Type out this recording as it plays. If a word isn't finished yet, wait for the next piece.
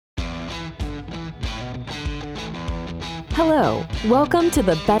Hello, welcome to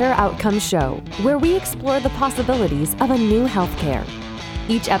the Better Outcomes Show, where we explore the possibilities of a new healthcare.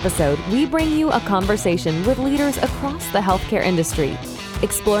 Each episode, we bring you a conversation with leaders across the healthcare industry,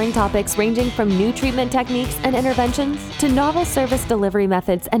 exploring topics ranging from new treatment techniques and interventions to novel service delivery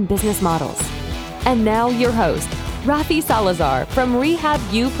methods and business models. And now your host, Rafi Salazar from Rehab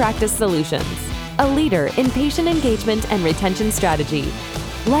U Practice Solutions, a leader in patient engagement and retention strategy.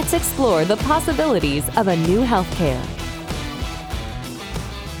 Let's explore the possibilities of a new healthcare.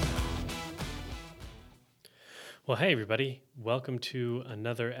 Well, hey, everybody. Welcome to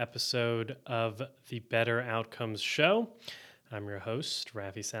another episode of the Better Outcomes Show. I'm your host,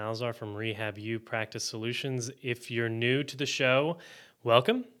 Rafi Salazar from Rehab U Practice Solutions. If you're new to the show,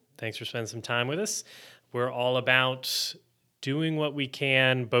 welcome. Thanks for spending some time with us. We're all about doing what we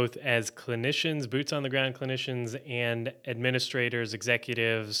can, both as clinicians, boots on the ground clinicians, and administrators,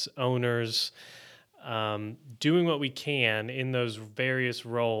 executives, owners, doing what we can in those various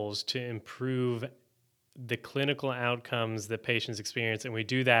roles to improve the clinical outcomes that patients experience. And we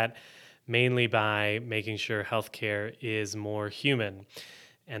do that mainly by making sure healthcare is more human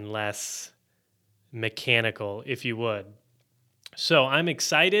and less mechanical, if you would. So I'm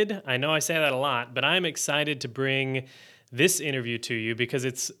excited. I know I say that a lot, but I'm excited to bring this interview to you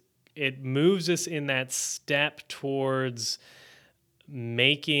because it moves us in that step towards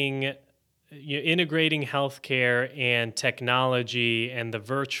integrating healthcare and technology and the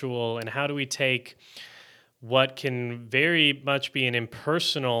virtual, and how do we take what can very much be an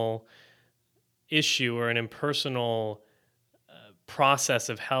impersonal issue or an impersonal process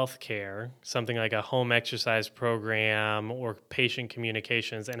of healthcare, something like a home exercise program or patient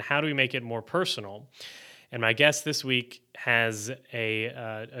communications, and how do we make it more personal? And my guest this week has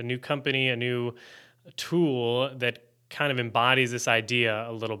a new company, a new tool that kind of embodies this idea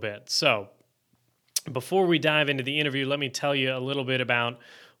a little bit. So before we dive into the interview, let me tell you a little bit about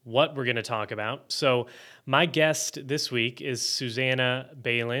what we're going to talk about. So my guest this week is Susanna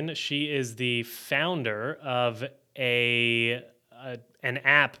Balin. She is the founder of an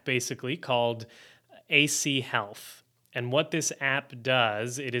app basically called AC Health. And what this app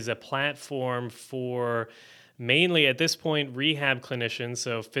does, it is a platform for mainly at this point rehab clinicians,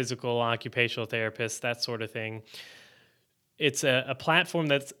 so physical, occupational therapists, that sort of thing. It's a platform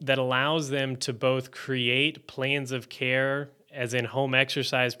that allows them to both create plans of care, as in home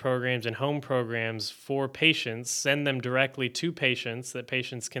exercise programs and home programs for patients, send them directly to patients that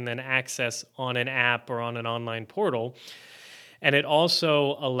patients can then access on an app or on an online portal. And it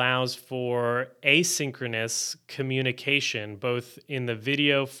also allows for asynchronous communication, both in the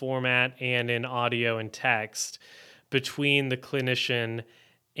video format and in audio and text, between the clinician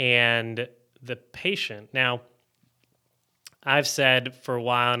and the patient. Now, I've said for a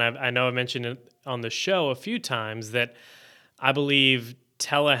while, and I know I mentioned it on the show a few times, that I believe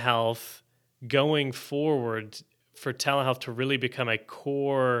telehealth going forward, for telehealth to really become a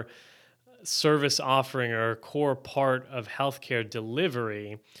core service offering or a core part of healthcare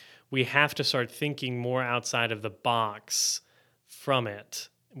delivery, we have to start thinking more outside of the box from it.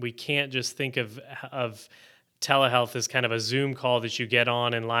 We can't just think of telehealth as kind of a Zoom call that you get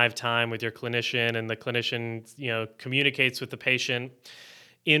on in live time with your clinician, and the clinician, communicates with the patient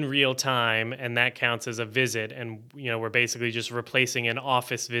in real time, and that counts as a visit. And, we're basically just replacing an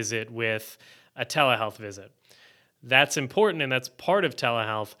office visit with a telehealth visit. That's important, and that's part of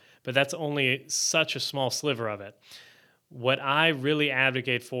telehealth, but that's only such a small sliver of it. What I really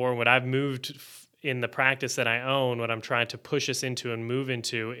advocate for, what I've moved in the practice that I own, what I'm trying to push us into and move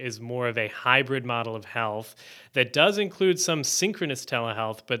into, is more of a hybrid model of health that does include some synchronous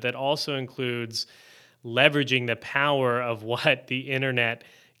telehealth, but that also includes leveraging the power of what the internet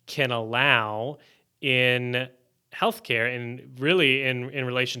can allow in healthcare, and really in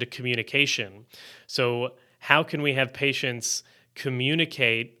relation to communication. So how can we have patients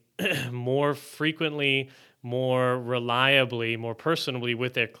communicate more frequently, more reliably, more personally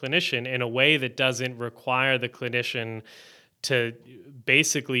with their clinician in a way that doesn't require the clinician to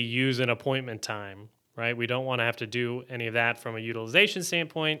basically use an appointment time, right? We don't want to have to do any of that from a utilization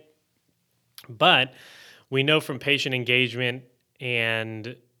standpoint. But we know from patient engagement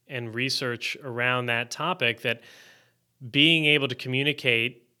and research around that topic that being able to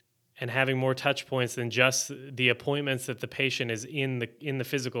communicate and having more touch points than just the appointments that the patient is in the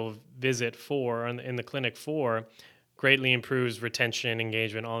physical visit for, in the clinic for, greatly improves retention,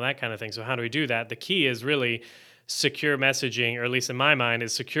 engagement, all that kind of thing. So how do we do that? The key is really secure messaging, or at least in my mind,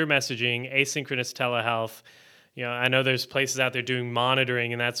 is secure messaging, asynchronous telehealth. I know there's places out there doing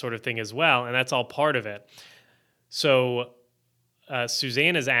monitoring and that sort of thing as well, and that's all part of it. So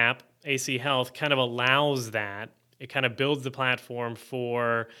Susanna's app, AC Health, kind of allows that it kind of builds the platform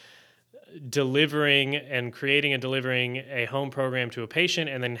for delivering and creating and delivering a home program to a patient,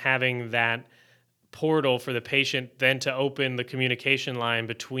 and then having that portal for the patient then to open the communication line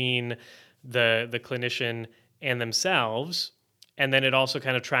between the clinician and themselves. And then it also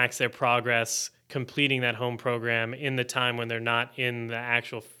kind of tracks their progress completing that home program in the time when they're not in the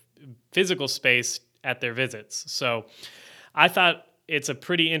actual physical space at their visits. So I thought it's a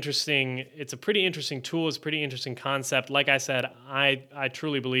pretty interesting tool. It's a pretty interesting concept. Like I said, I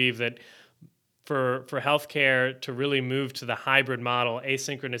truly believe that for healthcare to really move to the hybrid model,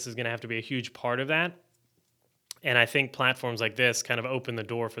 asynchronous is going to have to be a huge part of that. And I think platforms like this kind of open the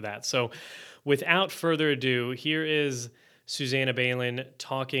door for that. So without further ado, here is Susanna Bailyn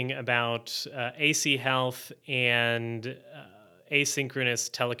talking about AC Health and asynchronous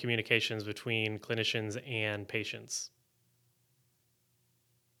telecommunications between clinicians and patients.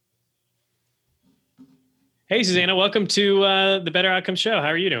 Hey, Susanna, welcome to the Better Outcomes Show. How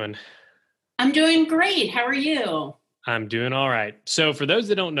are you doing? I'm doing great. How are you? I'm doing all right. So for those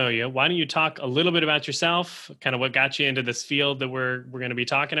that don't know you, why don't you talk a little bit about yourself, kind of what got you into this field that we're going to be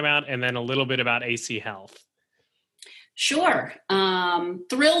talking about, and then a little bit about AC Health. Sure.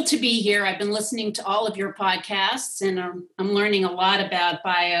 Thrilled to be here. I've been listening to all of your podcasts, and I'm learning a lot about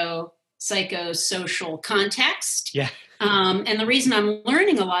biopsychosocial context. Yeah. And the reason I'm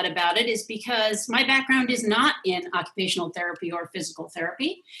learning a lot about it is because my background is not in occupational therapy or physical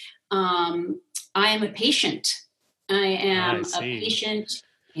therapy. I am a patient. I am a patient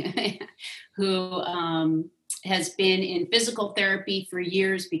who has been in physical therapy for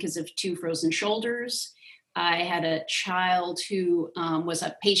years because of 2 frozen shoulders. I had a child who was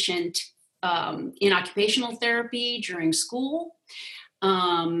a patient in occupational therapy during school.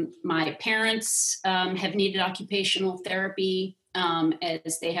 My parents have needed occupational therapy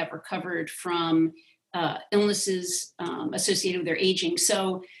as they have recovered from illnesses associated with their aging.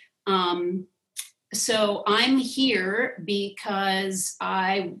 So I'm here because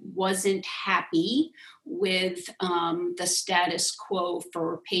I wasn't happy with the status quo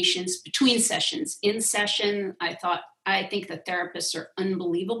for patients between sessions. In session, I think the therapists are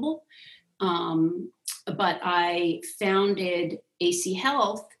unbelievable. But I founded AC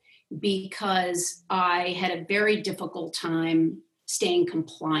Health because I had a very difficult time staying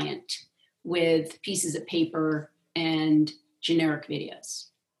compliant with pieces of paper and generic videos.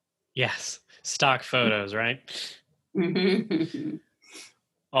 Yes. Stock photos, right? Mm-hmm.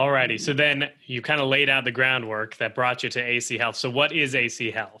 All righty. So then you kind of laid out the groundwork that brought you to AC Health. So what is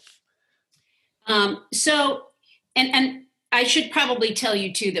AC Health? And I should probably tell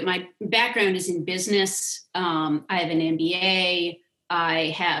you too that my background is in business. I have an MBA.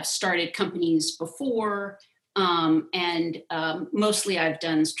 I have started companies before, and mostly I've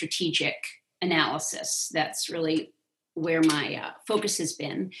done strategic analysis. That's really where my focus has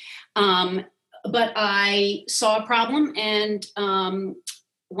been. But I saw a problem and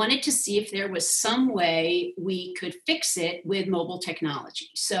wanted to see if there was some way we could fix it with mobile technology.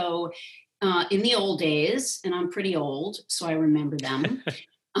 So in the old days, and I'm pretty old, so I remember them,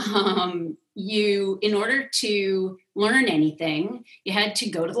 in order to learn anything, you had to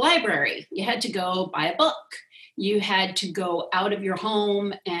go to the library. You had to go buy a book. You had to go out of your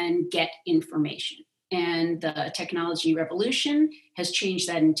home and get information. And the technology revolution has changed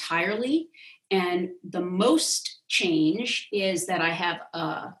that entirely. And the most change is that I have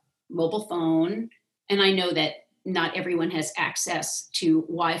a mobile phone, and I know that not everyone has access to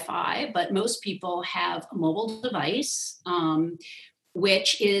Wi-Fi, but most people have a mobile device,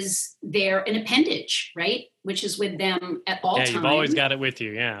 which is an appendage, right? Which is with them at all times. Yeah, you've always got it with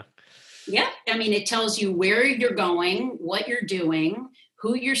you, yeah. Yeah, I mean, it tells you where you're going, what you're doing,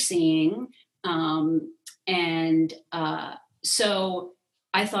 who you're seeing. So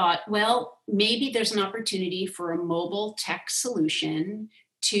I thought, well, maybe there's an opportunity for a mobile tech solution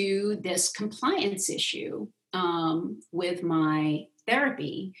to this compliance issue with my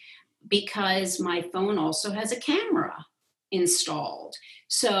therapy, because my phone also has a camera installed.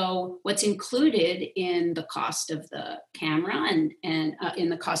 So what's included in the cost of the camera and in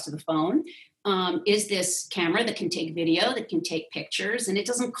the cost of the phone is this camera that can take video, that can take pictures, and it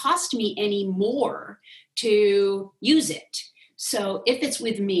doesn't cost me any more to use it. So if it's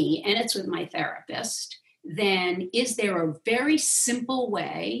with me and it's with my therapist, then is there a very simple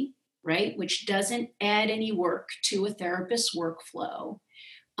way, right, which doesn't add any work to a therapist's workflow,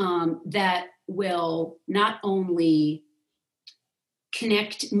 that will not only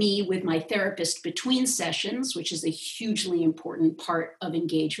connect me with my therapist between sessions, which is a hugely important part of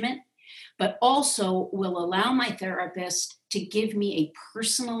engagement, but also will allow my therapist to give me a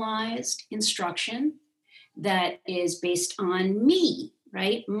personalized instruction that is based on me,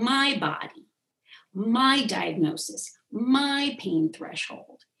 right? My body, my diagnosis, my pain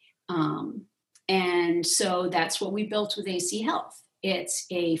threshold. And so that's what we built with AC Health. It's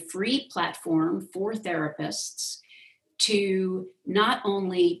a free platform for therapists to not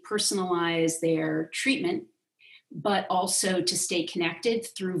only personalize their treatment, but also to stay connected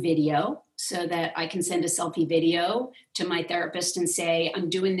through video so that I can send a selfie video to my therapist and say, I'm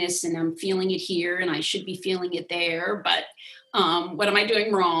doing this and I'm feeling it here and I should be feeling it there, but what am I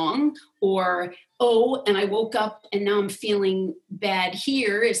doing wrong? Or, oh, and I woke up and now I'm feeling bad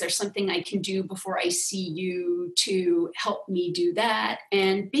here. Is there something I can do before I see you to help me do that?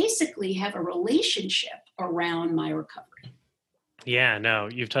 And basically have a relationship around my recovery. Yeah, no,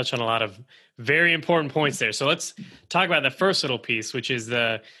 you've touched on a lot of very important points there. So let's talk about the first little piece, which is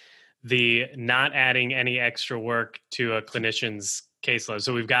the not adding any extra work to a clinician's caseload.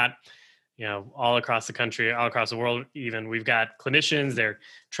 So we've got, all across the country, all across the world, even we've got clinicians, they're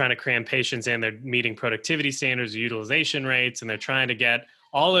trying to cram patients in, they're meeting productivity standards, utilization rates, and they're trying to get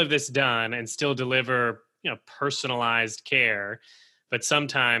all of this done and still deliver, personalized care. But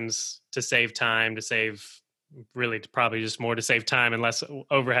sometimes to save time, really probably just more to save time and less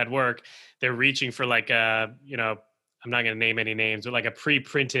overhead work, they're reaching for like I'm not going to name any names, but like a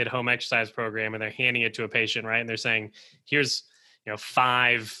pre-printed home exercise program, and they're handing it to a patient, right? And they're saying, here's,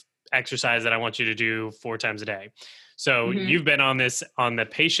 5 exercises that I want you to do 4 times a day. So you've been on this on the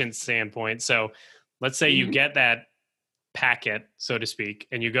patient standpoint. So let's say you get that packet, so to speak,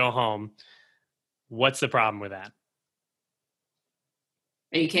 and you go home. What's the problem with that?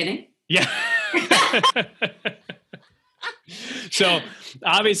 Are you kidding? Yeah. So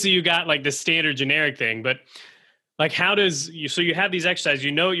obviously you got like the standard generic thing, but like so you have these exercises,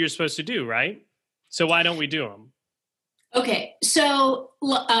 what you're supposed to do, right? So why don't we do them? Okay. So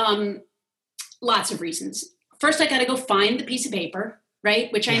lots of reasons. First, I got to go find the piece of paper,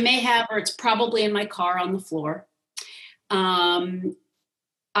 right? Which I may have, or it's probably in my car on the floor. I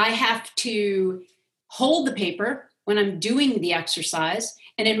have to hold the paper when I'm doing the exercise.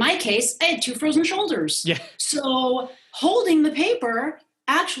 And in my case, I had 2 frozen shoulders. Yeah. So holding the paper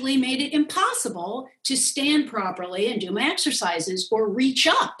actually made it impossible to stand properly and do my exercises or reach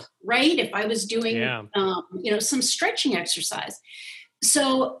up, right? If I was doing, some stretching exercise.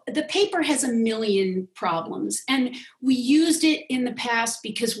 So the paper has a million problems, and we used it in the past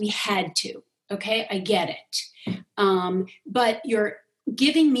because we had to. Okay, I get it. But you're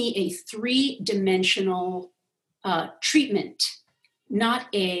giving me a 3-dimensional treatment, not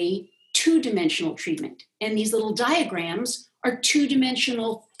a 2-dimensional treatment. And these little diagrams are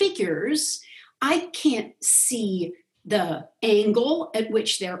 2-dimensional figures. I can't see the angle at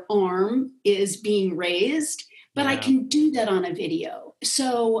which their arm is being raised, but I can do that on a video.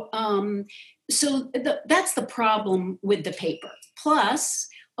 So, that's the problem with the paper. Plus,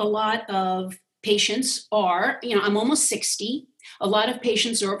 a lot of patients are, I'm almost 60. A lot of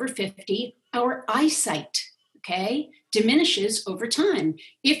patients are over 50. Our eyesight, diminishes over time.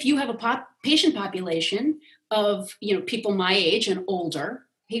 If you have a patient population of, people my age and older,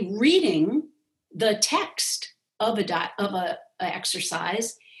 reading the text of a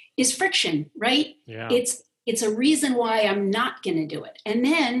exercise is friction, right? Yeah. It's a reason why I'm not going to do it. And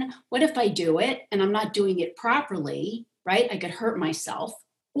then what if I do it and I'm not doing it properly, right? I could hurt myself.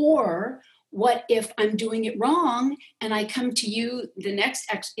 Or what if I'm doing it wrong and I come to you the next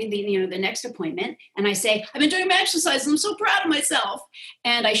appointment and I say, I've been doing my exercise. I'm so proud of myself.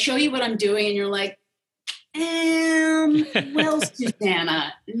 And I show you what I'm doing and you're like, well,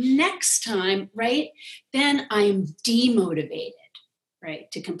 Susanna, next time, right? Then I'm demotivated,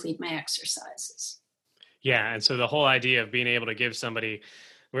 right, to complete my exercises. Yeah. And so the whole idea of being able to give somebody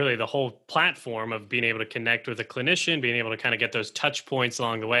really the whole platform of being able to connect with a clinician, being able to kind of get those touch points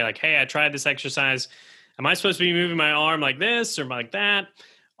along the way, like, hey, I tried this exercise. Am I supposed to be moving my arm like this or like that?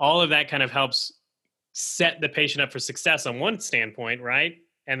 All of that kind of helps set the patient up for success on one standpoint, right?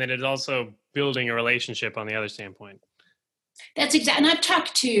 And then it's also building a relationship on the other standpoint. That's exactly. And I've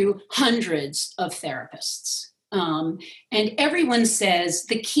talked to hundreds of therapists, and everyone says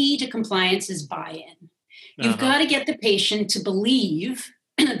the key to compliance is buy-in. You've got to get the patient to believe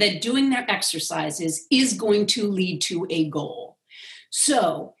that doing their exercises is going to lead to a goal.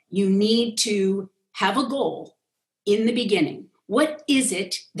 So you need to have a goal in the beginning. What is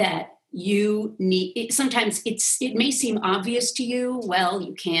it that you need? Sometimes it may seem obvious to you. Well,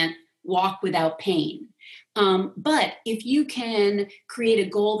 you can't walk without pain. But if you can create a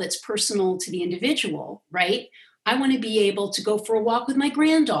goal that's personal to the individual, right? I want to be able to go for a walk with my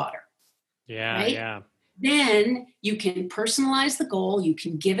granddaughter. Yeah, right? yeah. Then you can personalize the goal. You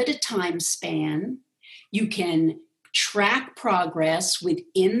can give it a time span. You can track progress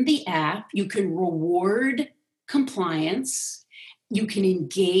within the app. You can reward compliance. You can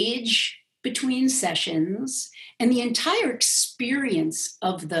engage between sessions. And the entire experience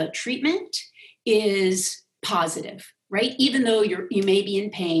of the treatment is positive, right? Even though you may be in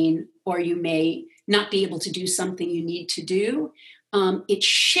pain or you may not be able to do something you need to do, it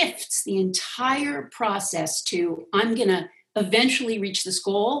shifts the entire process to, I'm going to eventually reach this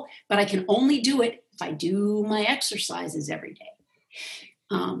goal, but I can only do it if I do my exercises every day.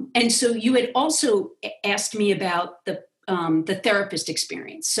 And so you had also asked me about the therapist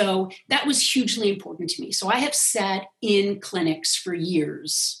experience. So that was hugely important to me. So I have sat in clinics for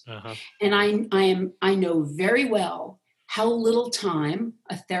years, and I know very well how little time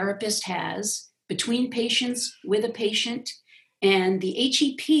a therapist has between patients with a patient, and the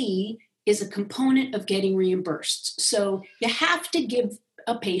HEP is a component of getting reimbursed. So you have to give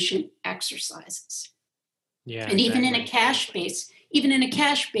a patient exercises. Yeah, and exactly. even in a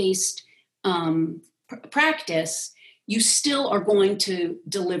cash-based practice, you still are going to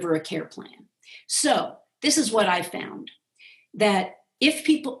deliver a care plan. So this is what I found, that if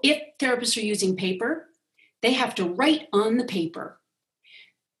therapists are using paper, they have to write on the paper.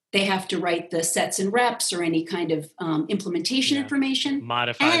 They have to write the sets and reps or any kind of implementation information.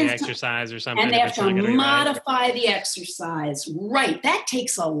 Modify the exercise or something. And they have to modify the exercise. Right. That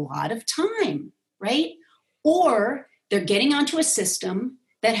takes a lot of time, right? Or they're getting onto a system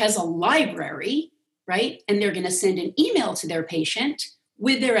that has a library, right? And they're going to send an email to their patient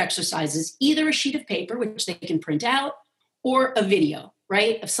with their exercises, either a sheet of paper, which they can print out, or a video,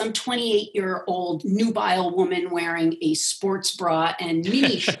 right? Of some 28-year-old nubile woman wearing a sports bra and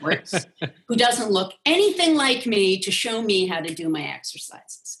mini shorts who doesn't look anything like me to show me how to do my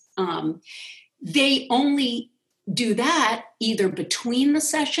exercises. They only do that either between the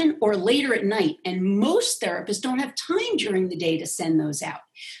session or later at night. And most therapists don't have time during the day to send those out.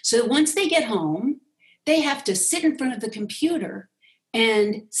 So once they get home, they have to sit in front of the computer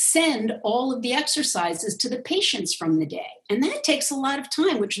and send all of the exercises to the patients from the day. And that takes a lot of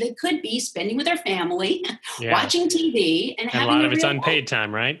time, which they could be spending with their family, watching TV, and having a lot of it's unpaid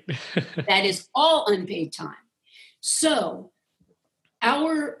time, right? That is all unpaid time. So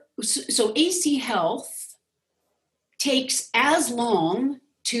AC Health takes as long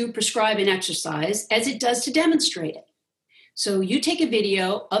to prescribe an exercise as it does to demonstrate it. So you take a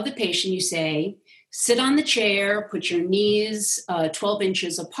video of the patient, you say, sit on the chair, put your knees 12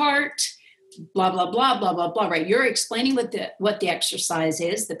 inches apart, blah, blah, blah, blah, blah, blah, right? You're explaining what the exercise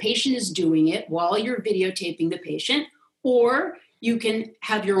is. The patient is doing it while you're videotaping the patient, or you can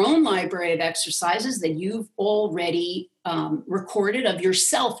have your own library of exercises that you've already recorded of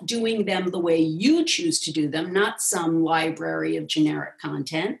yourself doing them the way you choose to do them, not some library of generic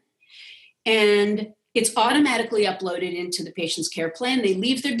content. And it's automatically uploaded into the patient's care plan. They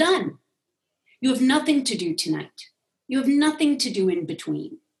leave, they're done. You have nothing to do tonight. You have nothing to do in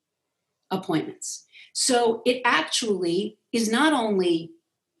between appointments. So it actually is not only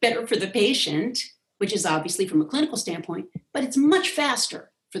better for the patient, which is obviously from a clinical standpoint, but it's much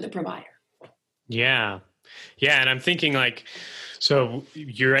faster for the provider. Yeah. Yeah. And I'm thinking so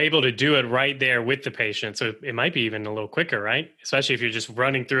you're able to do it right there with the patient. So it might be even a little quicker, right? Especially if you're just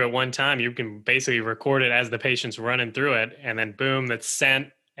running through it one time, you can basically record it as the patient's running through it, and then boom, that's sent.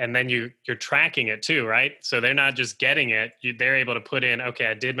 And then you're tracking it too, right? So they're not just getting it. They're able to put in, okay,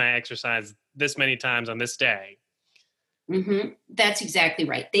 I did my exercise this many times on this day. Mm-hmm. That's exactly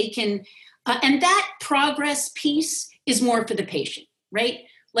right. They can, and that progress piece is more for the patient, right?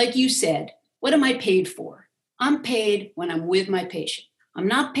 Like you said, what am I paid for? I'm paid when I'm with my patient. I'm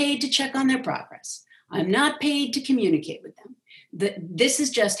not paid to check on their progress. I'm not paid to communicate with them. This is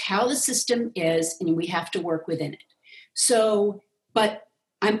just how the system is, and we have to work within it. So, but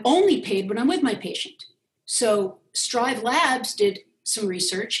I'm only paid when I'm with my patient. So Strive Labs did some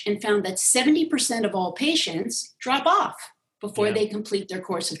research and found that 70% of all patients drop off before they complete their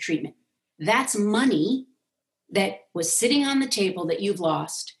course of treatment. That's money that was sitting on the table that you've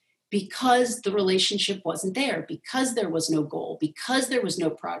lost because the relationship wasn't there, because there was no goal, because there was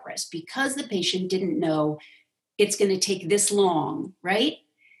no progress, because the patient didn't know it's going to take this long, right?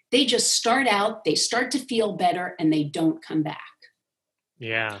 They just start out, they start to feel better, and they don't come back.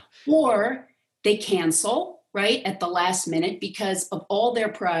 Yeah. Or they cancel, right, at the last minute because of all their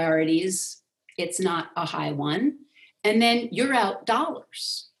priorities. It's not a high one. And then you're out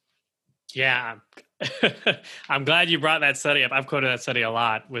dollars. Yeah. I'm glad you brought that study up. I've quoted that study a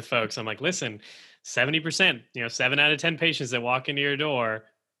lot with folks. I'm like, listen, 70%, 7 out of 10 patients that walk into your door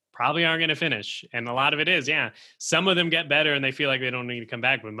probably aren't going to finish. And a lot of it is, some of them get better and they feel like they don't need to come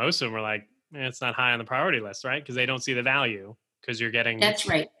back. But most of them are like, It's not high on the priority list, right? Because they don't see the value because you're getting That's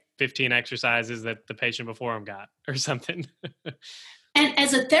right. 15 exercises that the patient before him got or something. And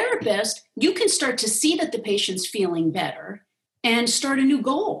as a therapist, you can start to see that the patient's feeling better and start a new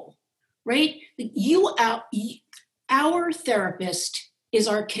goal, right? Our therapist is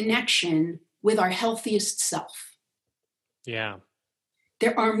our connection with our healthiest self. Yeah.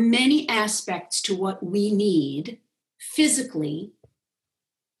 There are many aspects to what we need physically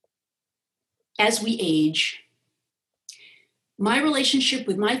as we age. My relationship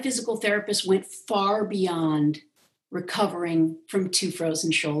with my physical therapist went far beyond recovering from 2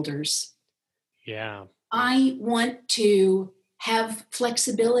 frozen shoulders. Yeah. I want to have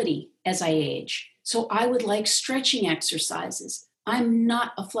flexibility as I age. So I would like stretching exercises. I'm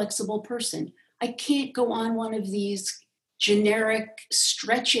not a flexible person. I can't go on one of these generic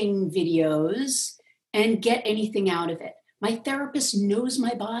stretching videos and get anything out of it. My therapist knows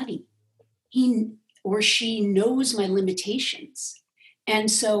my body. He or she knows my limitations. And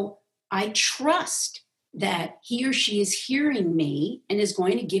so I trust that he or she is hearing me and is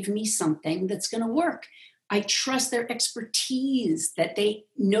going to give me something that's going to work. I trust their expertise, that they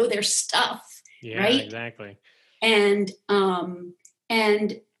know their stuff, Yeah, right? exactly. And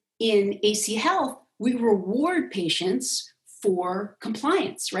in AC Health, we reward patients for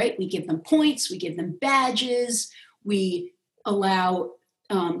compliance, right? We give them points, we give them badges, we allow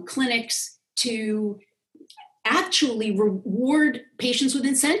clinics to actually reward patients with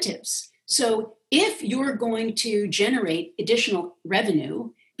incentives. So if you're going to generate additional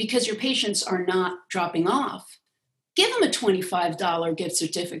revenue because your patients are not dropping off, give them a $25 gift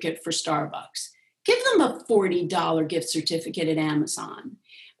certificate for Starbucks. Give them a $40 gift certificate at Amazon.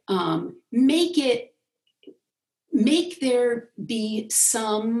 Make there be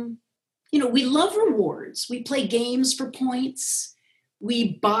some, we love rewards. We play games for points.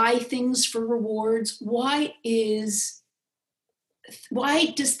 We buy things for rewards. Why does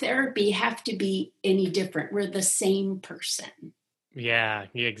therapy have to be any different? We're the same person. Yeah,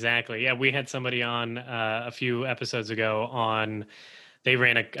 exactly. Yeah, we had somebody on a few episodes ago on, they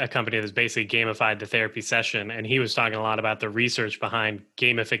ran a company that's basically gamified the therapy session. And he was talking a lot about the research behind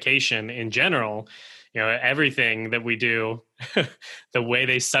gamification in general. Everything that we do, the way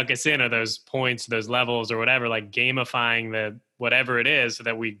they suck us in are those points, those levels or whatever, like gamifying the whatever it is so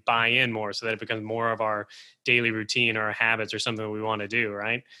that we buy in more, so that it becomes more of our daily routine or our habits or something that we want to do,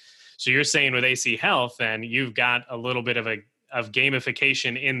 right? So you're saying with AC Health, then you've got a little bit of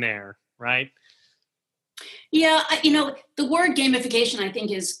gamification in there, right? Yeah, the word gamification, I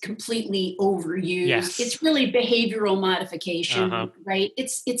think, is completely overused. Yes. It's really behavioral modification, right?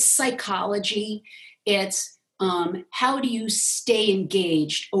 It's psychology. It's how do you stay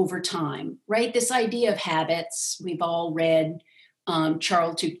engaged over time, right? This idea of habits, we've all read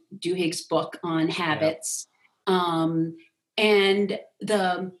Charles Duhigg's book on habits. Yeah. And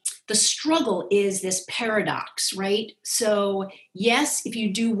the struggle is this paradox, right? So yes, if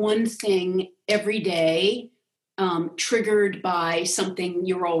you do one thing every day, triggered by something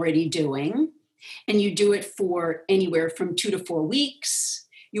you're already doing, and you do it for anywhere from 2 to 4 weeks,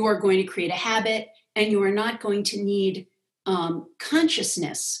 you are going to create a habit, and you are not going to need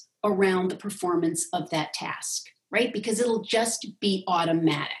consciousness around the performance of that task, right? Because it'll just be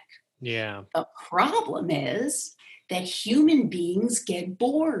automatic. Yeah. The problem is that human beings get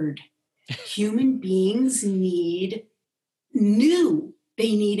bored. Human beings need new.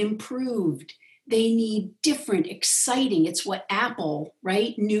 They need improved. They need different, exciting. It's what Apple,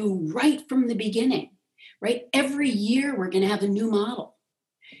 right, knew right from the beginning, right? Every year we're going to have a new model.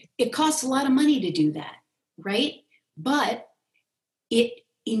 It costs a lot of money to do that, right? But it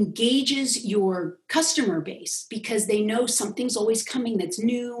engages your customer base because they know something's always coming that's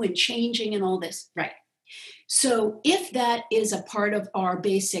new and changing and all this, right? So if that is a part of our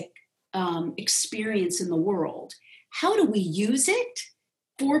basic experience in the world, how do we use it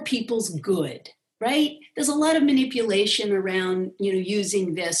for people's good, right? There's a lot of manipulation around,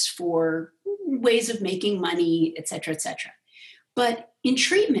 using this for ways of making money, et cetera, et cetera. But in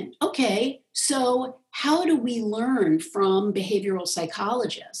treatment, okay, so how do we learn from behavioral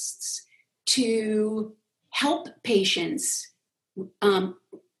psychologists to help patients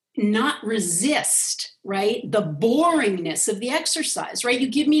not resist, right, the boringness of the exercise, right? You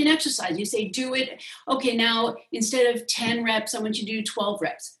give me an exercise, you say, do it. Okay, now instead of 10 reps, I want you to do 12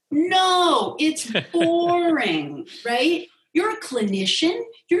 reps. No, it's boring, right? You're a clinician.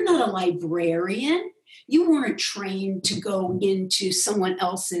 You're not a librarian. You weren't trained to go into someone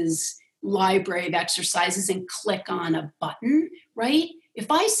else's library of exercises and click on a button, right? If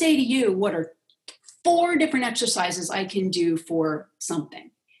I say to you, what are 4 different exercises I can do for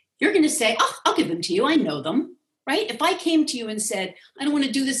something? you're going to say, oh, I'll give them to you. I know them, right? If I came to you and said, I don't want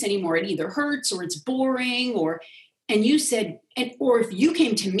to do this anymore, it either hurts or it's boring, and you said, or if you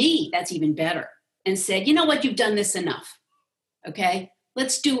came to me, that's even better, and said, you know what, you've done this enough. Okay,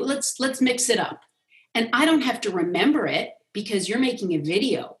 let's mix it up. And I don't have to remember it because you're making a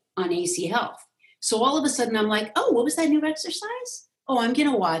video on AC Health. So all of a sudden I'm like, oh, what was that new exercise? Oh, I'm going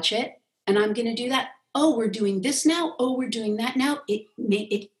to watch it and I'm going to do that. Oh, we're doing this now. Oh, we're doing that now. It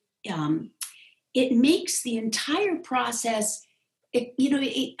makes the entire process, and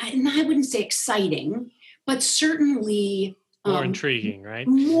I wouldn't say exciting, but certainly more intriguing, right?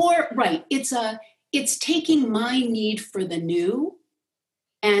 More right. It's taking my need for the new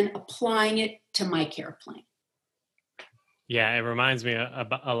and applying it to my care plan. Yeah, it reminds me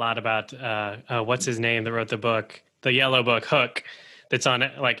a lot about what's his name that wrote the book, the yellow book, Hook, that's on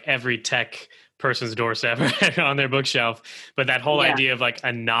like every tech person's doorstep on their bookshelf. But that whole idea of like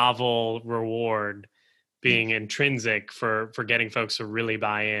a novel reward being intrinsic for getting folks to really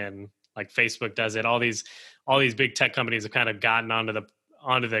buy in, like Facebook does it. All these big tech companies have kind of gotten on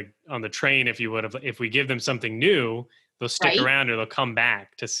the train, if you would. If we give them something new, they'll stick around or they'll come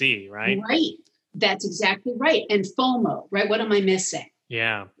back to see, right? Right. That's exactly right. And FOMO, right? What am I missing?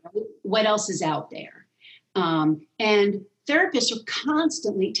 Yeah. Right? What else is out there? And therapists are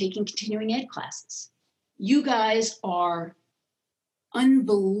constantly taking continuing ed classes. You guys are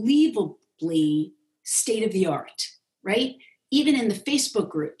unbelievably state of the art, right? Even in the Facebook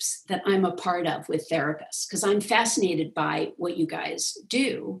groups that I'm a part of with therapists, because I'm fascinated by what you guys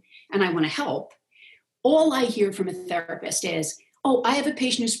do and I want to help. All I hear from a therapist is, oh, I have a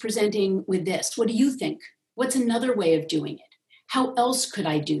patient who's presenting with this. What do you think? What's another way of doing it? How else could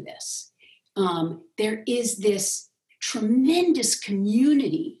I do this? There is this tremendous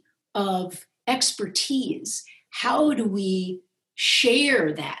community of expertise. How do we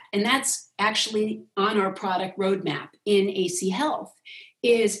share that? And that's actually on our product roadmap in AC Health,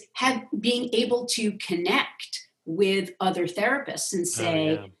 is being able to connect with other therapists and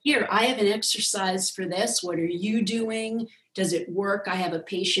say, here, I have an exercise for this. What are you doing? Does it work? I have a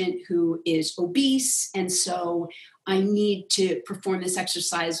patient who is obese, and so I need to perform this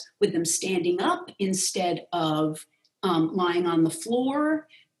exercise with them standing up instead of lying on the floor.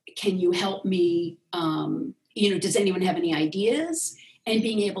 Can you help me? Does anyone have any ideas? And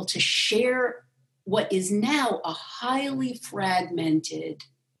being able to share what is now a highly fragmented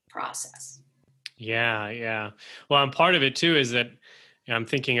process. Yeah. Well, and part of it too is that I'm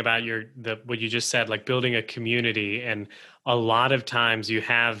thinking about what you just said, like building a community. And a lot of times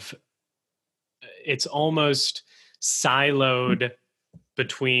it's almost siloed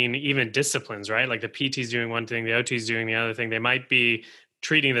between even disciplines, right? Like the PT's doing one thing, the OT's doing the other thing. They might be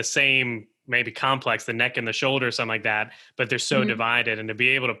treating the same, maybe complex, the neck and the shoulder, something like that, but they're so divided. And to be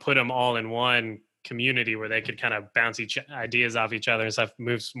able to put them all in one community where they could kind of bounce ideas off each other and stuff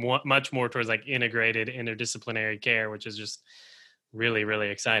moves much more towards like integrated interdisciplinary care, which is just really, really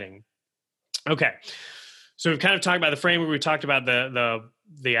exciting. Okay. So we've kind of talked about the framework. We talked about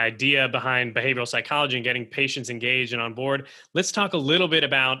the idea behind behavioral psychology and getting patients engaged and on board. Let's talk a little bit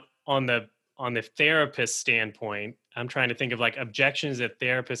about on the therapist standpoint. I'm trying to think of like objections that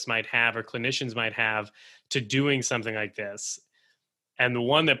therapists might have or clinicians might have to doing something like this. And the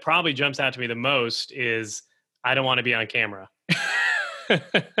one that probably jumps out to me the most is, I don't want to be on camera.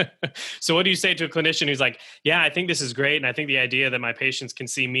 So what do you say to a clinician who's like, yeah, I think this is great. And I think the idea that my patients can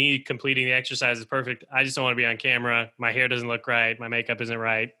see me completing the exercise is perfect. I just don't want to be on camera. My hair doesn't look right. My makeup isn't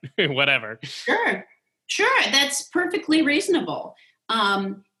right. Whatever. Sure. That's perfectly reasonable.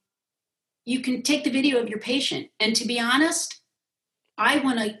 You can take the video of your patient. And to be honest, I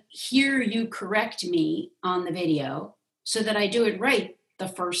want to hear you correct me on the video so that I do it right the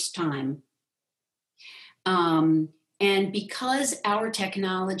first time. And because our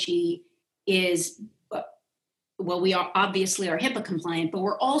technology is, we are obviously are HIPAA compliant, but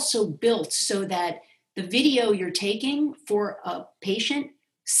we're also built so that the video you're taking for a patient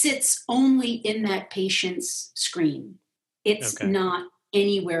sits only in that patient's screen. It's not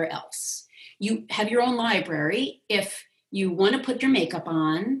anywhere else. You have your own library. If you want to put your makeup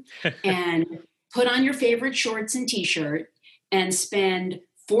on and put on your favorite shorts and t-shirt and spend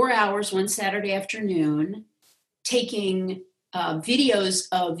 4 hours one Saturday afternoon taking videos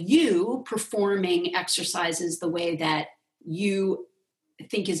of you performing exercises the way that you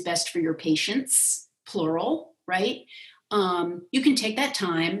think is best for your patients, plural, right? You can take that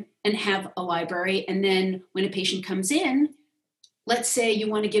time and have a library. And then when a patient comes in, let's say you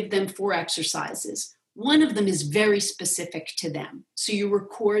want to give them 4 exercises. One of them is very specific to them. So you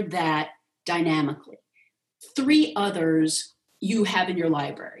record that dynamically. 3 others you have in your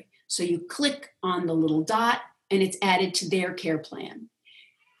library. So you click on the little dot and it's added to their care plan.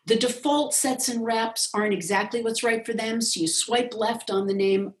 The default sets and reps aren't exactly what's right for them. So you swipe left on the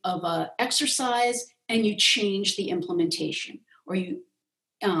name of an exercise and you change the implementation, or you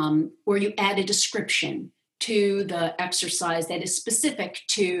add a description to the exercise that is specific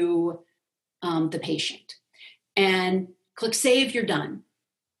to the patient. And click save, you're done.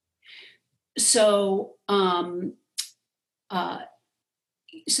 So,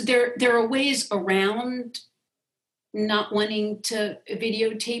 so there are ways around not wanting to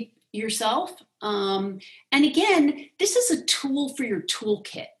videotape yourself. And again, this is a tool for your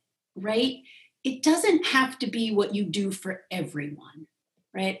toolkit, right? It doesn't have to be what you do for everyone,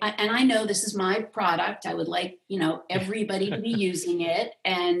 right? And I know this is my product. I would like, everybody to be using it,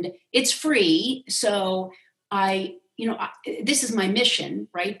 and it's free. So this is my mission,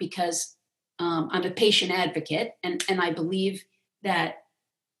 right? Because I'm a patient advocate, and I believe that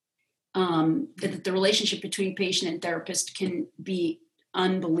that the relationship between patient and therapist can be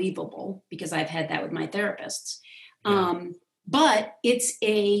unbelievable, because I've had that with my therapists. Yeah. But it's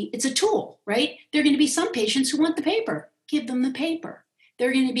a tool, right? There are going to be some patients who want the paper. Give them the paper. There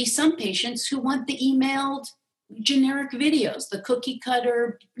are going to be some patients who want the emailed generic videos, the cookie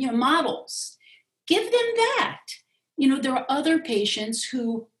cutter, models. Give them that. There are other patients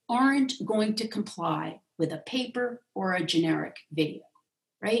who aren't going to comply with a paper or a generic video,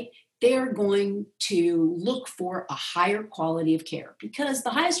 right? They're going to look for a higher quality of care, because the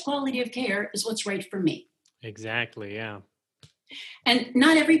highest quality of care is what's right for me. Exactly, yeah. And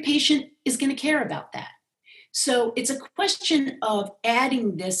not every patient is going to care about that. So it's a question of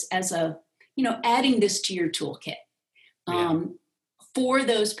adding this adding this to your toolkit for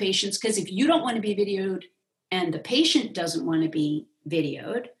those patients. Because if you don't want to be videoed and the patient doesn't want to be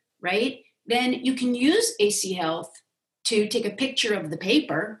videoed, right, then you can use AC Health to take a picture of the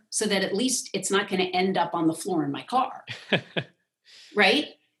paper so that at least it's not going to end up on the floor in my car, right?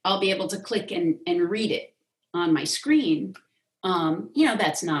 I'll be able to click and read it on my screen.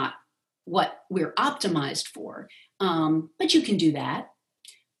 That's not what we're optimized for, but you can do that.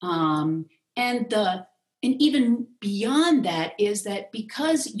 And even beyond that is that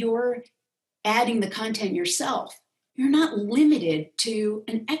because you're adding the content yourself, you're not limited to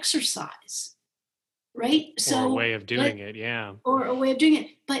an exercise, right? So, or a way of doing it, yeah. Or a way of doing it.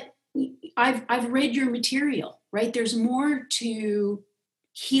 But I've read your material, right? There's more to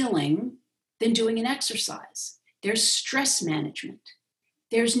healing than doing an exercise. There's stress management.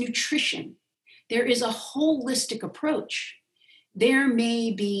 There's nutrition. There is a holistic approach. There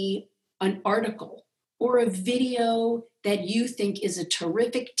may be an article or a video that you think is a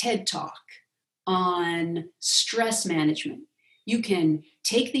terrific TED Talk on stress management. You can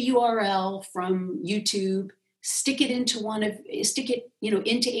take the URL from YouTube, stick it into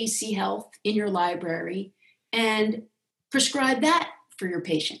into AC Health in your library, and prescribe that for your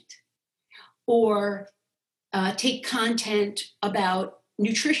patient. Or take content about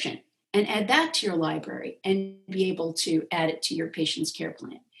nutrition and add that to your library and be able to add it to your patient's care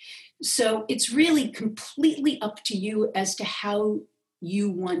plan. So it's really completely up to you as to how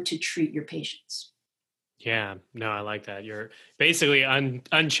you want to treat your patients. Yeah, no, I like that. You're basically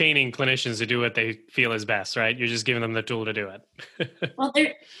unchaining clinicians to do what they feel is best, right? You're just giving them the tool to do it. Well,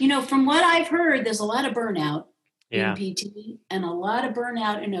 from what I've heard, there's a lot of burnout in PT and a lot of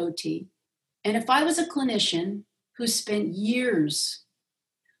burnout in OT. And if I was a clinician who spent years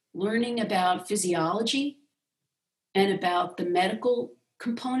learning about physiology and about the medical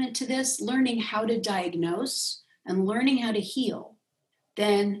component to this, learning how to diagnose and learning how to heal,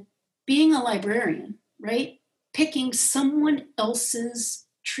 then being a librarian, right, picking someone else's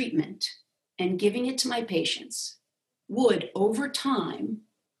treatment and giving it to my patients would, over time,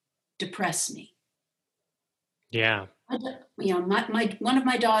 depress me. Yeah. One of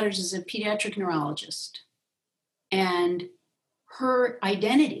my daughters is a pediatric neurologist, and her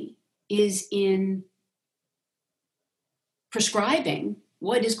identity is in prescribing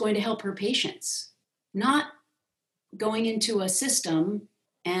what is going to help her patients, not going into a system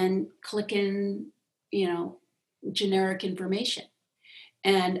and clicking, generic information.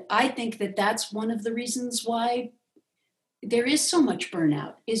 And I think that that's one of the reasons why there is so much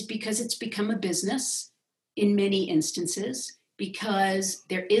burnout, is because it's become a business in many instances, because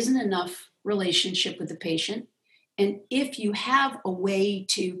there isn't enough relationship with the patient. And if you have a way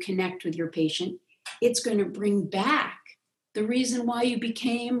to connect with your patient, it's going to bring back the reason why you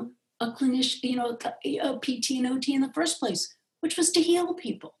became a clinician, a PT and OT in the first place, which was to heal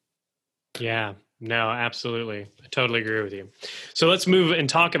people. Yeah, no, absolutely. I totally agree with you. So let's move and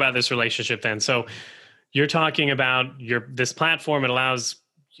talk about this relationship then. So you're talking about this platform. It allows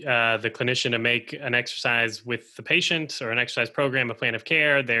the clinician to make an exercise with the patient or an exercise program, a plan of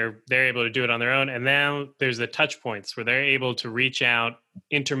care. They're able to do it on their own. And now there's the touch points where they're able to reach out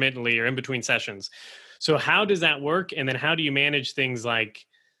intermittently or in between sessions. So how does that work? And then how do you manage things like,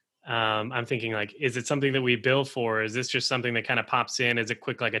 I'm thinking like, is it something that we bill for? Is this just something that kind of pops in? Is it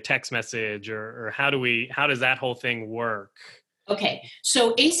quick, like a text message, or how does that whole thing work? Okay.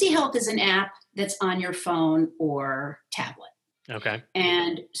 So AC Health is an app that's on your phone or tablet. Okay.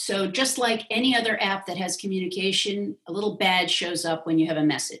 And so just like any other app that has communication, a little badge shows up when you have a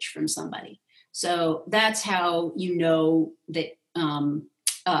message from somebody. So that's how you know that,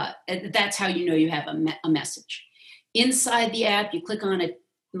 that's how you know you have a message. Inside the app, you click on a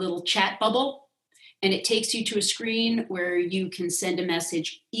little chat bubble, and it takes you to a screen where you can send a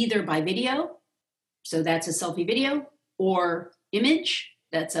message either by video, so that's a selfie video, or image,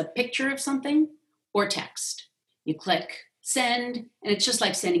 that's a picture of something, or text. You click send, and it's just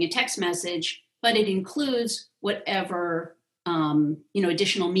like sending a text message, but it includes whatever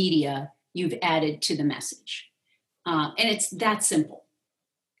additional media you've added to the message, and it's that simple.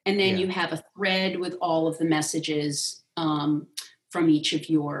 And then you have a thread with all of the messages from each of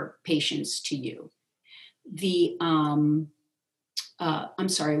your patients to you. I'm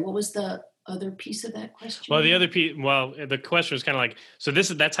sorry, what was the other piece of that question? Well, the question was kind of like, so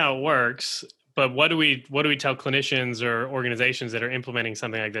that's how it works. But what do we tell clinicians or organizations that are implementing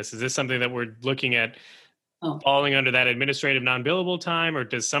something like this? Is this something that we're looking at falling under that administrative non-billable time, or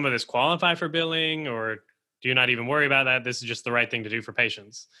does some of this qualify for billing, or do you not even worry about that? This is just the right thing to do for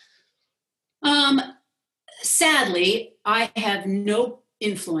patients. Sadly, I have no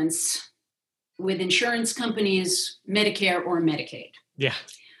influence with insurance companies, Medicare or Medicaid. Yeah.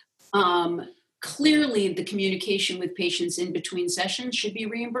 Clearly, the communication with patients in between sessions should be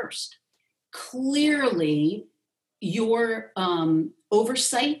reimbursed. Clearly, your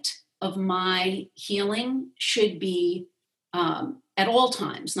oversight of my healing should be at all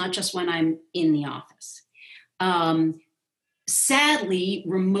times, not just when I'm in the office. Sadly,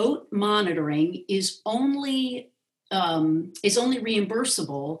 remote monitoring is only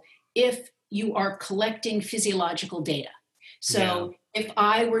reimbursable if you are collecting physiological data. So if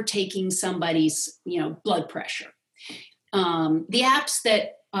I were taking somebody's blood pressure, the apps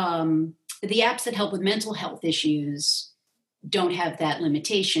that help with mental health issues don't have that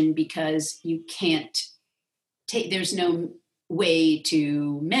limitation, because you can't there's no way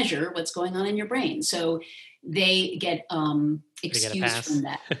to measure what's going on in your brain. So they get excused from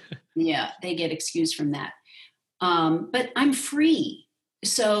that. Yeah, they get excused from that. But I'm free,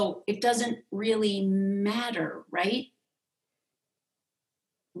 so it doesn't really matter, right?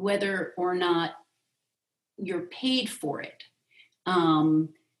 Whether or not you're paid for it.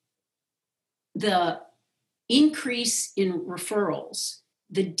 The increase in referrals,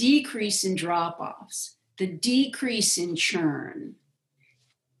 the decrease in drop-offs, the decrease in churn,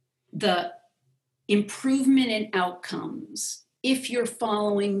 the improvement in outcomes, if you're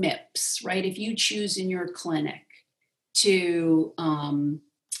following MIPS, right? If you choose in your clinic to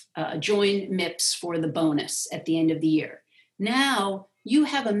join MIPS for the bonus at the end of the year, now you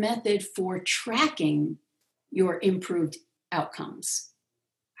have a method for tracking your improved outcomes.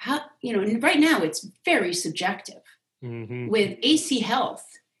 Right now it's very subjective. Mm-hmm. With AC Health,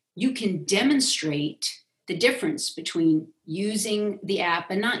 you can demonstrate the difference between using the app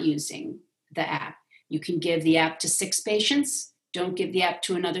and not using the app. You can give the app to 6 patients, don't give the app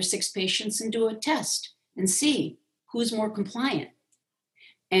to another 6 patients, and do a test and see who's more compliant.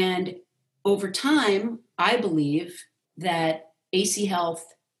 And over time, I believe that AC Health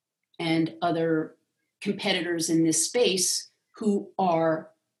and other competitors in this space who are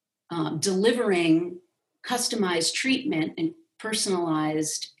delivering customized treatment and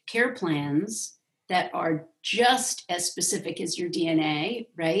personalized care plans that are just as specific as your DNA,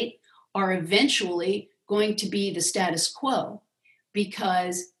 right, are eventually going to be the status quo,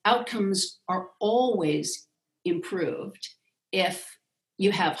 because outcomes are always improved if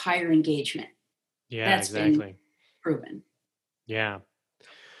you have higher engagement. Yeah, that's exactly. Been proven. Yeah.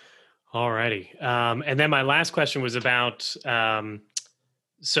 All righty. And then my last question was about,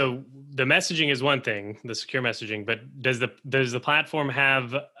 so the messaging is one thing, the secure messaging, but does the platform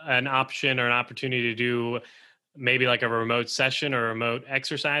have an option or an opportunity to do maybe like a remote session or remote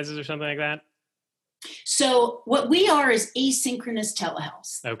exercises or something like that? So what we are is asynchronous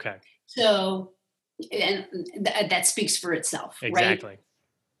telehealth. Okay. So, and that speaks for itself, exactly.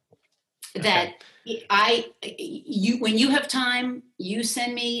 Right? That when you have time, you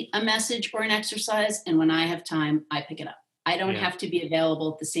send me a message or an exercise, and when I have time, I pick it up. I don't have to be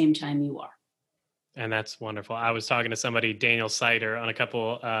available at the same time you are. And that's wonderful. I was talking to somebody, Daniel Sider, on a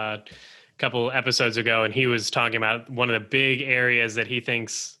couple episodes ago, and he was talking about one of the big areas that he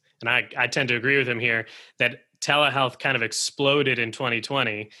thinks, and I tend to agree with him here, that telehealth kind of exploded in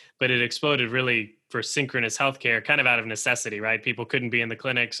 2020, but it exploded really for synchronous healthcare kind of out of necessity, right? People couldn't be in the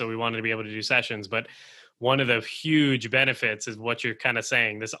clinic, so we wanted to be able to do sessions. But one of the huge benefits is what you're kind of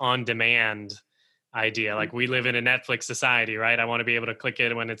saying, this on-demand idea. Like, we live in a Netflix society, right? I want to be able to click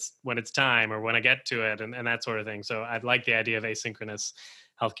it when it's time or when I get to it, and that sort of thing. So I like the idea of asynchronous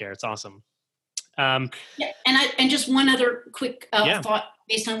healthcare. It's awesome. Yeah, and just one other quick Yeah. thought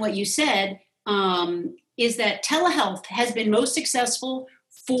based on what you said, is that telehealth has been most successful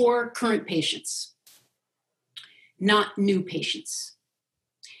for current patients, not new patients.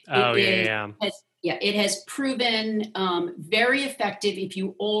 Oh, It has proven very effective if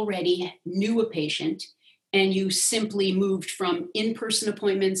you already knew a patient and you simply moved from in-person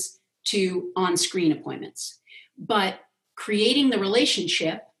appointments to on-screen appointments. But creating the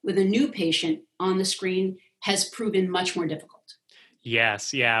relationship with a new patient on the screen has proven much more difficult.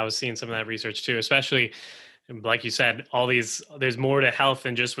 Yes. Yeah. I was seeing some of that research too, especially like you said, there's more to health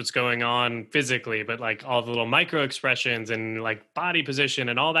than just what's going on physically, but like all the little micro expressions and like body position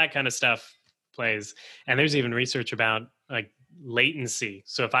and all that kind of stuff plays. And there's even research about like latency.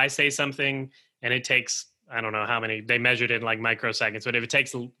 So if I say something and it takes, I don't know how many, they measured it in like microseconds, but if it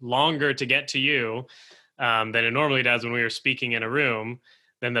takes longer to get to you than it normally does when we were speaking in a room,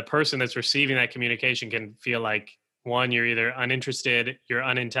 then the person that's receiving that communication can feel like, one, you're either uninterested, you're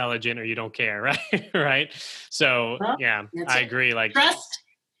unintelligent, or you don't care, right? Right. So Well, yeah, that's I it. agree. Like,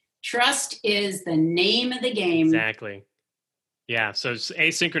 Trust is the name of the game. exactly. Yeah. So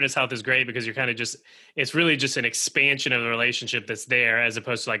asynchronous health is great because you're kind of it's really just an expansion of the relationship that's there, as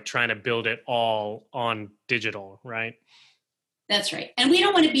opposed to like trying to build it all on digital, right? That's right. And we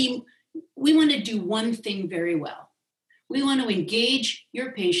want to do one thing very well. We want to engage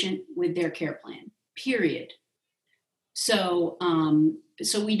your patient with their care plan, period. So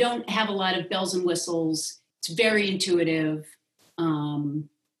we don't have a lot of bells and whistles. It's very intuitive.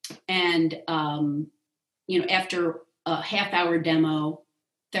 After a half-hour demo,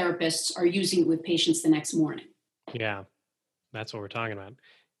 therapists are using it with patients the next morning. Yeah, that's what we're talking about.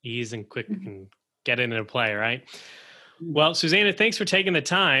 Ease and quick and get it into play, right? Well, Susanna, thanks for taking the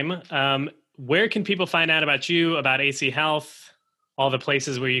time. Where can people find out about you, about AC Health, all the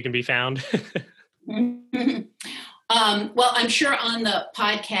places where you can be found? Well, I'm sure on the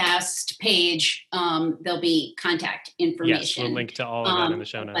podcast page, there'll be contact information. Yes, we'll link to all of that in the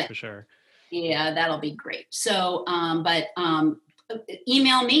show notes for sure. Yeah, that'll be great. So,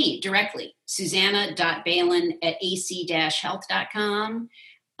 email me directly, susanna.balin@ac-health.com,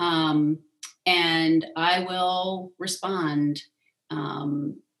 and I will respond.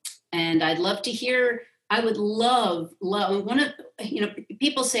 And I'd love to hear, I would love,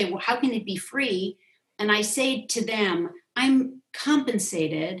 people say, well, how can it be free? And I say to them, I'm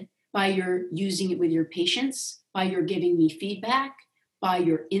compensated by your using it with your patients, by your giving me feedback, by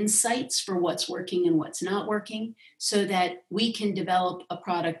your insights for what's working and what's not working, so that we can develop a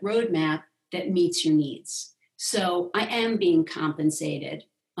product roadmap that meets your needs. So I am being compensated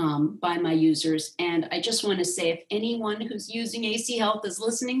by my users. And I just want to say, if anyone who's using AC Health is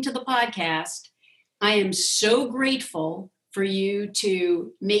listening to the podcast, I am so grateful for you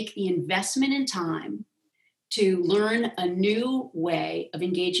to make the investment in time to learn a new way of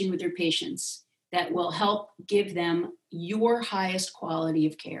engaging with your patients that will help give them your highest quality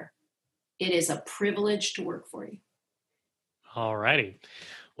of care. It is a privilege to work for you. All righty.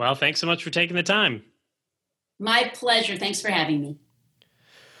 Well, thanks so much for taking the time. My pleasure. Thanks for having me.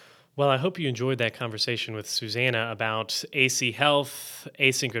 Well, I hope you enjoyed that conversation with Susanna about AC Health,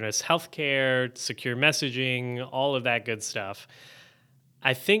 asynchronous healthcare, secure messaging, all of that good stuff.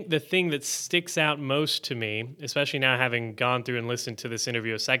 I think the thing that sticks out most to me, especially now having gone through and listened to this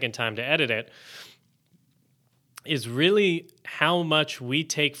interview a second time to edit it, is really how much we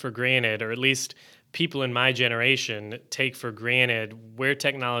take for granted, or at least people in my generation take for granted, where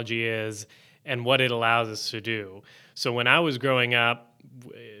technology is and what it allows us to do. So when I was growing up,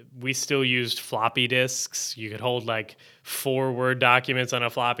 we still used floppy disks. You could hold like 4 Word documents on a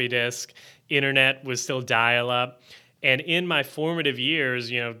floppy disk. Internet was still dial-up. And in my formative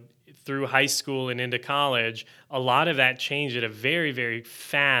years, through high school and into college, a lot of that changed at a very, very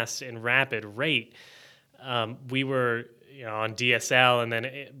fast and rapid rate. We were, on DSL, and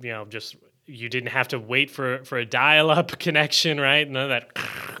then, just you didn't have to wait for a dial-up connection, right? None of that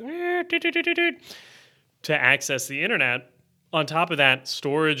to access the internet. On top of that,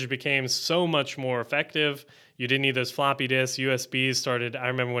 storage became so much more effective. You didn't need those floppy disks. USBs started. I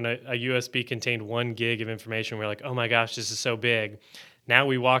remember when a USB contained 1 gig of information, we're like, oh my gosh, this is so big. Now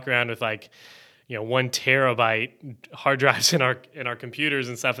we walk around with 1 terabyte hard drives in our computers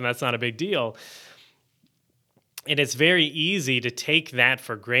and stuff, and that's not a big deal. And it's very easy to take that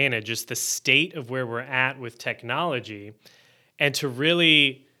for granted, just the state of where we're at with technology, and to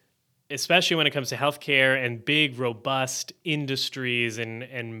really, especially when it comes to healthcare and big, robust industries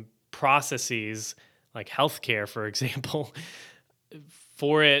and processes like healthcare, for example,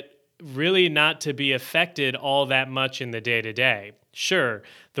 for it really not to be affected all that much in the day-to-day. Sure,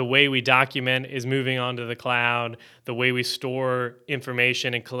 the way we document is moving onto the cloud. The way we store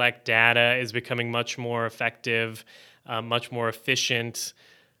information and collect data is becoming much more effective, much more efficient.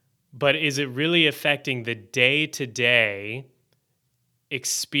 But is it really affecting the day-to-day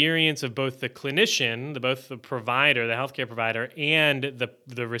experience of both the clinician, both the provider, the healthcare provider, and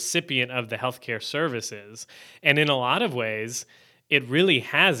the recipient of the healthcare services? And in a lot of ways, it really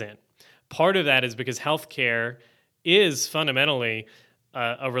hasn't. Part of that is because healthcare is fundamentally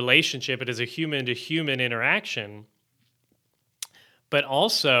a relationship. It is a human-to-human interaction. But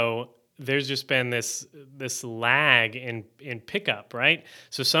also, there's just been this lag in pickup, right?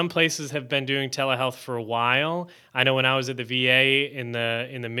 So some places have been doing telehealth for a while. I know when I was at the VA in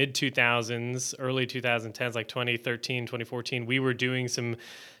the mid 2000s, early 2010s, like 2013, 2014, we were doing some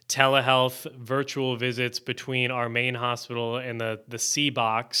telehealth virtual visits between our main hospital and the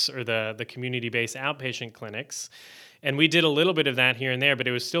C-box, or the community-based outpatient clinics. And we did a little bit of that here and there, but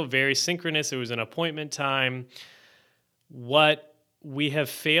it was still very synchronous. It was an appointment time. What we have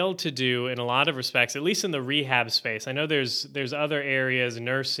failed to do in a lot of respects, at least in the rehab space. I know there's other areas,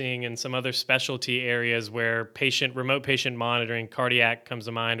 nursing and some other specialty areas where remote patient monitoring, cardiac comes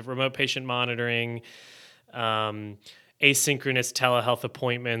to mind, remote patient monitoring, asynchronous telehealth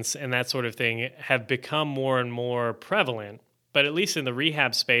appointments and that sort of thing have become more and more prevalent. But at least in the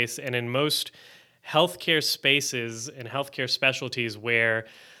rehab space and in most healthcare spaces and healthcare specialties where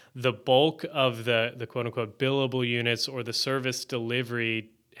the bulk of the quote-unquote billable units or the service delivery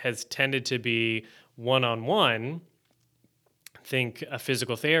has tended to be one-on-one, think a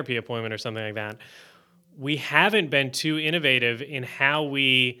physical therapy appointment or something like that, we haven't been too innovative in how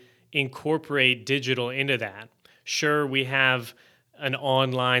we incorporate digital into that. Sure, we have an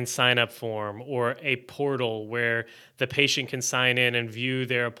online sign-up form or a portal where the patient can sign in and view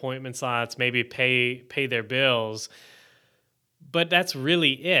their appointment slots, maybe pay their bills, but that's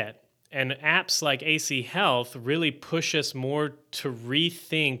really it. And apps like AC Health really push us more to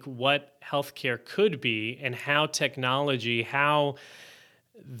rethink what healthcare could be and how technology, how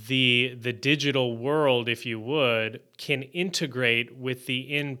the digital world, if you would, can integrate with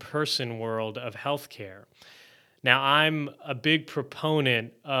the in-person world of healthcare. Now, I'm a big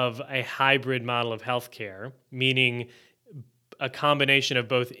proponent of a hybrid model of healthcare, meaning a combination of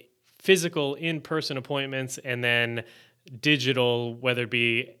both physical in-person appointments and then digital, whether it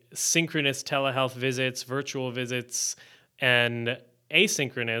be synchronous telehealth visits, virtual visits, and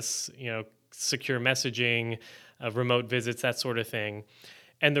asynchronous, secure messaging, remote visits, that sort of thing.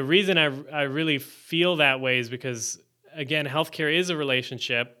 And the reason I really feel that way is because, again, healthcare is a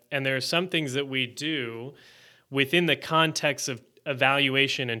relationship, and there are some things that we do within the context of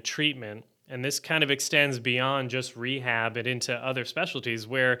evaluation and treatment, and this kind of extends beyond just rehab and into other specialties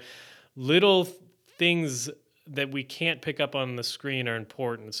where little things that we can't pick up on the screen are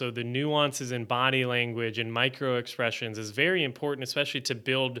important. So the nuances in body language and micro expressions is very important, especially to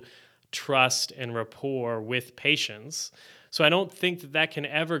build trust and rapport with patients. So I don't think that can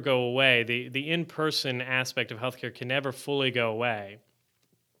ever go away. The in-person aspect of healthcare can never fully go away.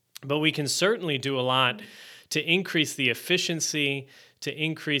 But we can certainly do a lot to increase the efficiency, to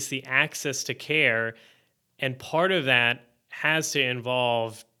increase the access to care. And part of that has to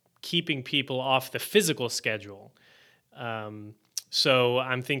involve keeping people off the physical schedule. So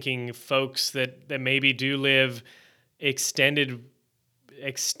I'm thinking folks that maybe do live extended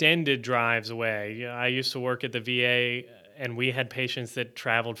drives away. I used to work at the VA, and we had patients that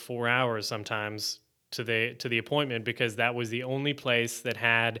traveled 4 hours sometimes to the appointment because that was the only place that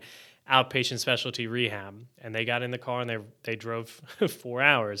had outpatient specialty rehab, and they got in the car and they drove 4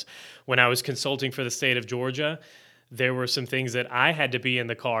 hours. When I was consulting for the state of Georgia, there were some things that I had to be in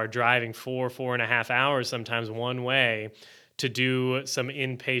the car driving 4.5 hours sometimes one way to do some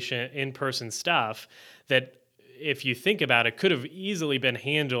in-person stuff that, if you think about it, could have easily been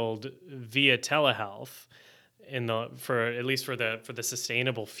handled via telehealth at least for the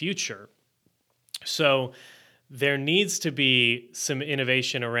sustainable future. So there needs to be some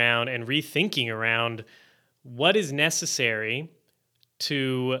innovation around and rethinking around what is necessary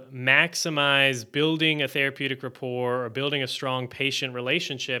to maximize building a therapeutic rapport or building a strong patient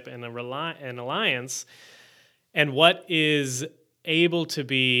relationship and an alliance, and what is able to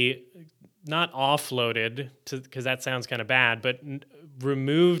be not offloaded, because that sounds kind of bad, but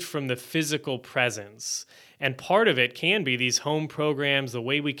removed from the physical presence. And part of it can be these home programs, the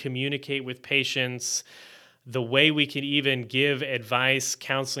way we communicate with patients, the way we can even give advice,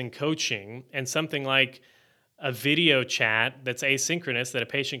 counseling, coaching, and something like a video chat that's asynchronous that a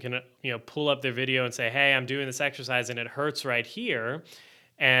patient can pull up their video and say, hey, I'm doing this exercise and it hurts right here.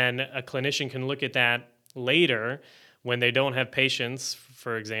 And a clinician can look at that later when they don't have patients,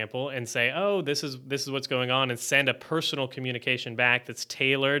 for example, and say, oh, this is what's going on, and send a personal communication back that's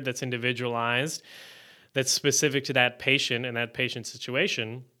tailored, that's individualized, that's specific to that patient and that patient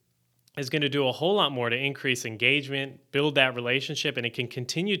situation, is going to do a whole lot more to increase engagement, build that relationship, and it can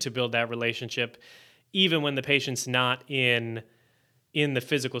continue to build that relationship even when the patient's not in the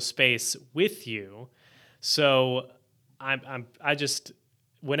physical space with you. So I just,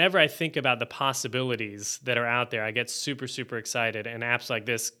 whenever I think about the possibilities that are out there, I get super, super excited, and apps like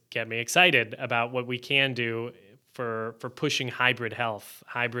this get me excited about what we can do for pushing hybrid health,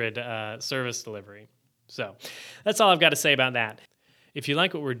 hybrid service delivery. So that's all I've got to say about that. If you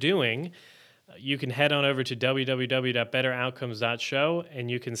like what we're doing, you can head on over to www.betteroutcomes.show,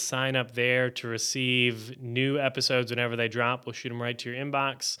 and you can sign up there to receive new episodes whenever they drop. We'll shoot them right to your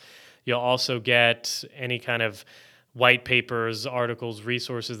inbox. You'll also get any kind of white papers, articles,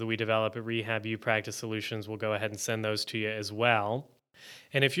 resources that we develop at RehabU Practice Solutions. We'll go ahead and send those to you as well.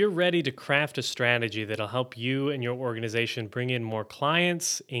 And if you're ready to craft a strategy that'll help you and your organization bring in more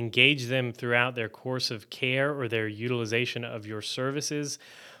clients, engage them throughout their course of care or their utilization of your services,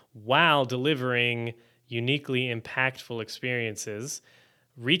 while delivering uniquely impactful experiences,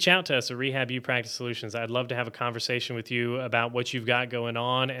 reach out to us at RehabU Practice Solutions. I'd love to have a conversation with you about what you've got going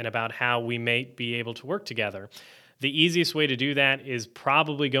on and about how we may be able to work together. The easiest way to do that is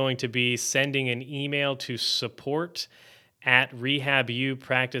probably going to be sending an email to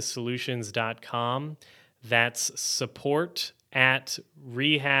support@rehabupracticesolutions.com. That's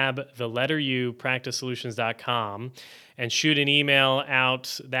support@practicesolutions.com, and shoot an email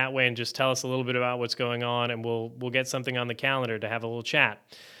out that way and just tell us a little bit about what's going on, and we'll get something on the calendar to have a little chat.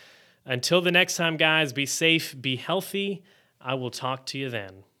 Until the next time, guys, be safe, be healthy. I will talk to you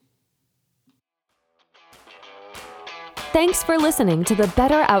then. Thanks for listening to the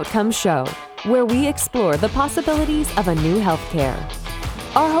Better Outcomes Show, where we explore the possibilities of a new healthcare.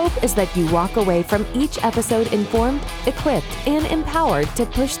 Our hope is that you walk away from each episode informed, equipped, and empowered to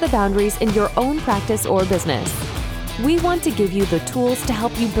push the boundaries in your own practice or business. We want to give you the tools to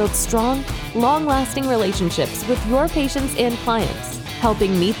help you build strong, long-lasting relationships with your patients and clients,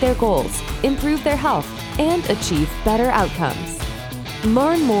 helping meet their goals, improve their health, and achieve better outcomes.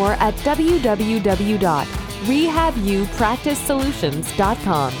 Learn more at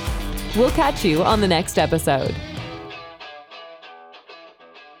www.rehabupracticesolutions.com. We'll catch you on the next episode.